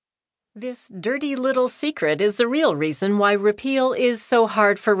This dirty little secret is the real reason why repeal is so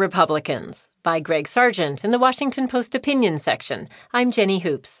hard for Republicans. By Greg Sargent in the Washington Post opinion section. I'm Jenny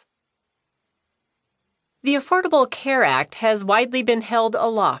Hoops. The Affordable Care Act has widely been held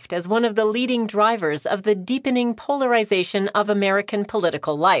aloft as one of the leading drivers of the deepening polarization of American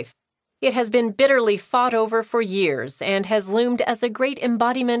political life. It has been bitterly fought over for years and has loomed as a great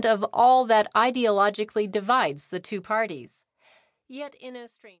embodiment of all that ideologically divides the two parties. Yet in a strange